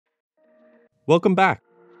Welcome back!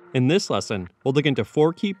 In this lesson, we'll dig into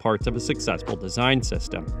 4 key parts of a successful design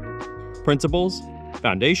system: principles,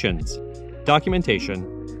 foundations,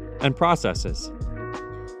 documentation, and processes.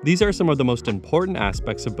 These are some of the most important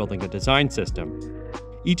aspects of building a design system.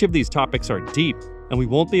 Each of these topics are deep, and we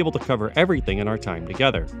won't be able to cover everything in our time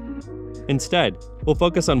together. Instead, we'll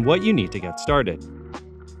focus on what you need to get started.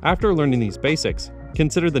 After learning these basics,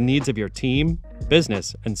 consider the needs of your team,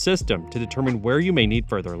 business, and system to determine where you may need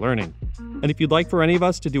further learning. And if you'd like for any of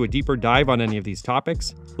us to do a deeper dive on any of these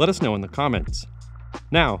topics, let us know in the comments.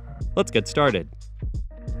 Now, let's get started.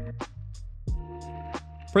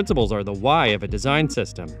 Principles are the why of a design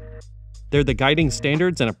system. They're the guiding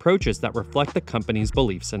standards and approaches that reflect the company's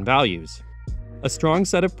beliefs and values. A strong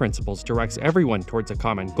set of principles directs everyone towards a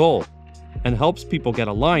common goal and helps people get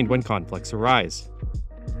aligned when conflicts arise.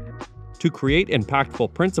 To create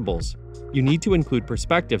impactful principles, you need to include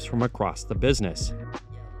perspectives from across the business.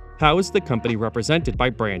 How is the company represented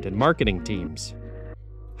by brand and marketing teams?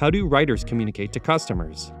 How do writers communicate to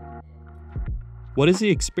customers? What is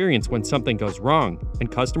the experience when something goes wrong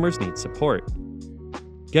and customers need support?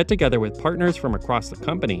 Get together with partners from across the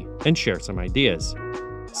company and share some ideas.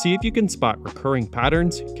 See if you can spot recurring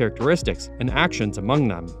patterns, characteristics, and actions among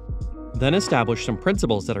them. Then establish some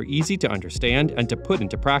principles that are easy to understand and to put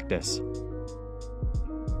into practice.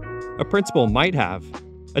 A principle might have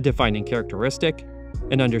a defining characteristic,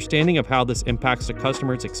 an understanding of how this impacts the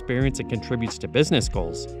customer's experience and contributes to business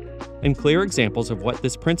goals, and clear examples of what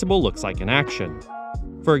this principle looks like in action.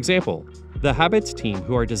 For example, the habits team,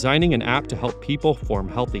 who are designing an app to help people form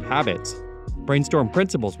healthy habits, brainstorm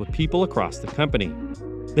principles with people across the company.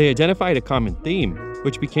 They identified a common theme,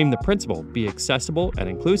 which became the principle: be accessible and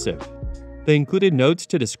inclusive. They included notes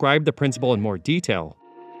to describe the principle in more detail,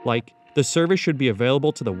 like the service should be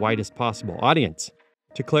available to the widest possible audience,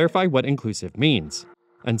 to clarify what inclusive means,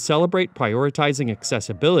 and celebrate prioritizing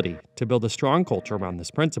accessibility to build a strong culture around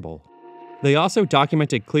this principle. They also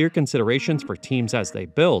documented clear considerations for teams as they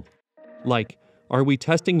build, like, are we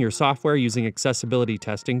testing your software using accessibility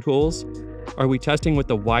testing tools? Are we testing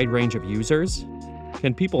with a wide range of users?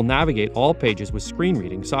 Can people navigate all pages with screen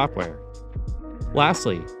reading software?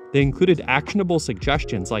 Lastly, they included actionable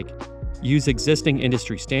suggestions like use existing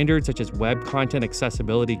industry standards such as Web Content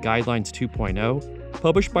Accessibility Guidelines 2.0,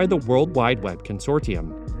 published by the World Wide Web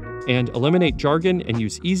Consortium, and eliminate jargon and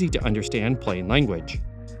use easy-to-understand plain language.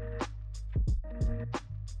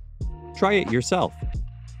 Try it yourself.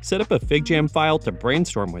 Set up a FigJam file to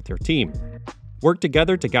brainstorm with your team. Work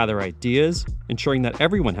together to gather ideas, ensuring that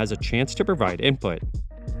everyone has a chance to provide input.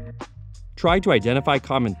 Try to identify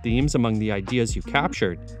common themes among the ideas you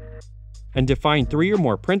captured, and define 3 or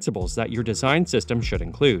more principles that your design system should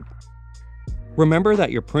include. Remember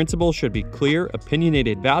that your principles should be clear,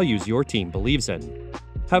 opinionated values your team believes in.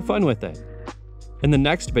 Have fun with it. In the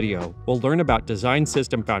next video, we'll learn about design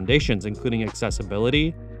system foundations, including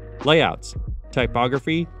accessibility, layouts,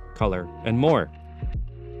 typography, color, and more.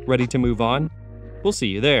 Ready to move on? We'll see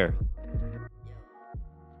you there.